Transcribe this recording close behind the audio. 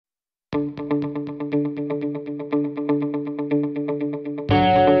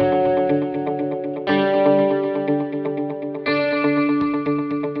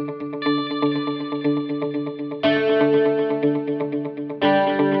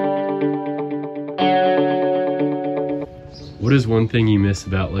What is one thing you miss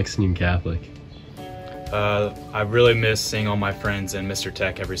about Lexington Catholic? I really miss seeing all my friends and Mr.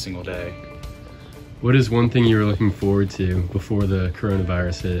 Tech every single day. What is one thing you were looking forward to before the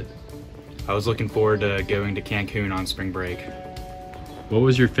coronavirus hit? I was looking forward to going to Cancun on spring break. What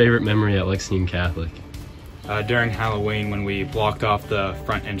was your favorite memory at Lexington Catholic? During Halloween, when we blocked off the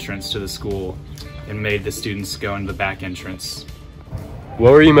front entrance to the school and made the students go into the back entrance.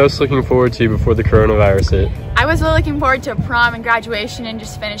 What were you most looking forward to before the coronavirus hit? I was really looking forward to prom and graduation and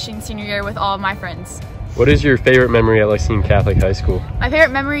just finishing senior year with all of my friends. What is your favorite memory at Lexington Catholic High School? My favorite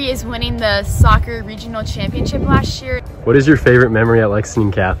memory is winning the soccer regional championship last year. What is your favorite memory at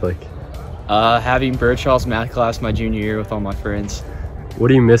Lexington Catholic? Having Birchall's math class my junior year with all my friends. What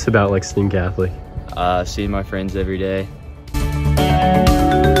do you miss about Lexington Catholic? Seeing my friends every day.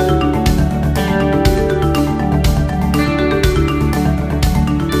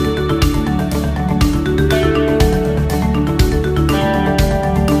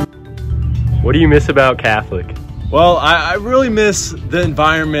 What do you miss about Catholic? Well, I really miss the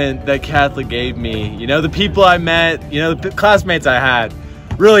environment that Catholic gave me. You know, the people I met, you know, the classmates I had.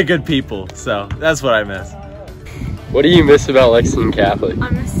 Really good people, so that's what I miss. What do you miss about Lexington Catholic? I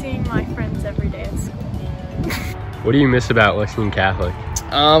miss seeing my friends every day at school. What do you miss about Lexington Catholic?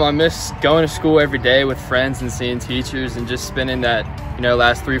 I miss going to school every day with friends and seeing teachers and just spending that,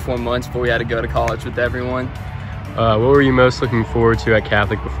 last 3-4 months before we had to go to college with everyone. What were you most looking forward to at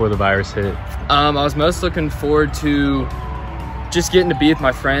Catholic before the virus hit? I was most looking forward to just getting to be with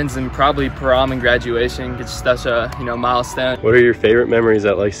my friends and probably prom and graduation. It's such a, milestone. What are your favorite memories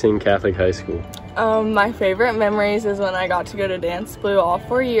at Lexington Catholic High School? My favorite memories is when I got to go to Dance Blue all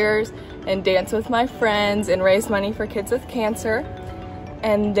 4 years and dance with my friends and raise money for kids with cancer.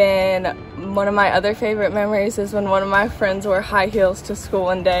 And then one of my other favorite memories is when one of my friends wore high heels to school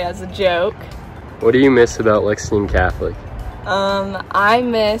one day as a joke. What do you miss about Lexington Catholic? I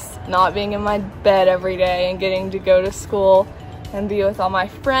miss not being in my bed every day and getting to go to school and be with all my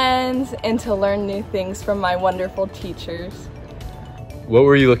friends and to learn new things from my wonderful teachers. What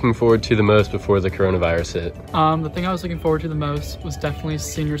were you looking forward to the most before the coronavirus hit? The thing I was looking forward to the most was definitely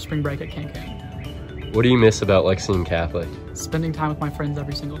senior spring break at Cancun. What do you miss about Lexington Catholic? Spending time with my friends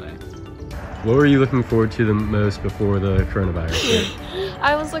every single day. What were you looking forward to the most before the coronavirus hit?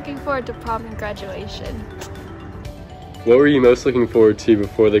 I was looking forward to prom and graduation. What were you most looking forward to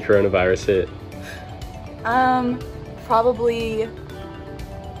before the coronavirus hit? Probably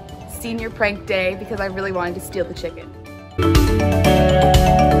senior prank day because I really wanted to steal the chicken.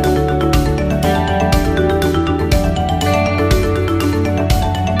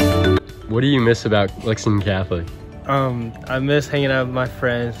 What do you miss about Lexington Catholic? I miss hanging out with my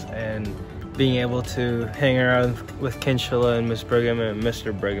friends and being able to hang around with Kinshula and Miss Brigham and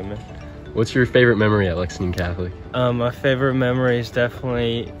Mr. Brigham. What's your favorite memory at Lexington Catholic? My favorite memory is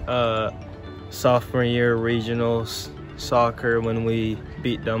definitely sophomore year regionals soccer when we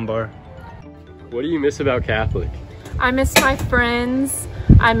beat Dunbar. What do you miss about Catholic? I miss my friends,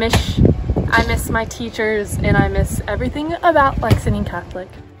 I miss my teachers, and I miss everything about Lexington Catholic.